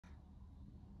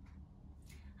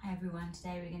Hi everyone,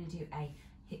 today we're going to do a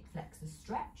hip flexor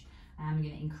stretch and we're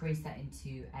going to increase that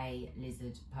into a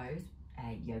lizard pose,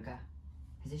 a yoga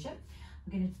position.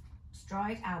 We're going to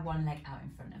stride our one leg out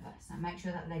in front of us. Now make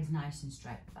sure that leg's nice and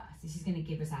straight first. This is going to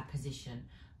give us our position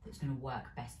that's going to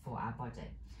work best for our body.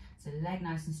 So leg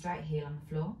nice and straight, heel on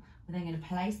the floor. We're then going to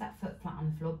place that foot flat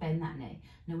on the floor, bend that knee.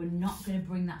 Now we're not going to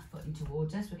bring that foot in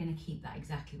towards us, we're going to keep that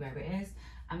exactly where it is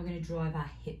and we're going to drive our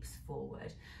hips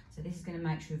forward. So this is going to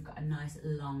make sure we've got a nice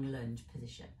long lunge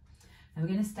position. Now we're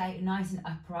going to stay nice and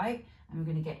upright and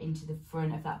we're going to get into the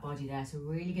front of that body there. So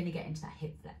we're really going to get into that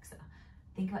hip flexor.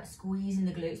 Think about squeezing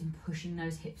the glutes and pushing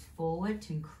those hips forward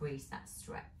to increase that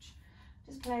stretch.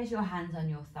 Just place your hands on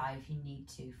your thigh if you need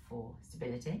to for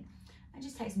stability and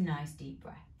just take some nice deep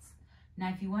breaths. Now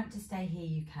if you want to stay here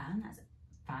you can, that's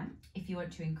fine. If you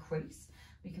want to increase,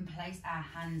 we can place our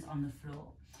hands on the floor.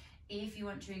 If you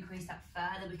want to increase that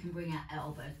further, we can bring our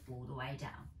elbows all the way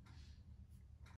down.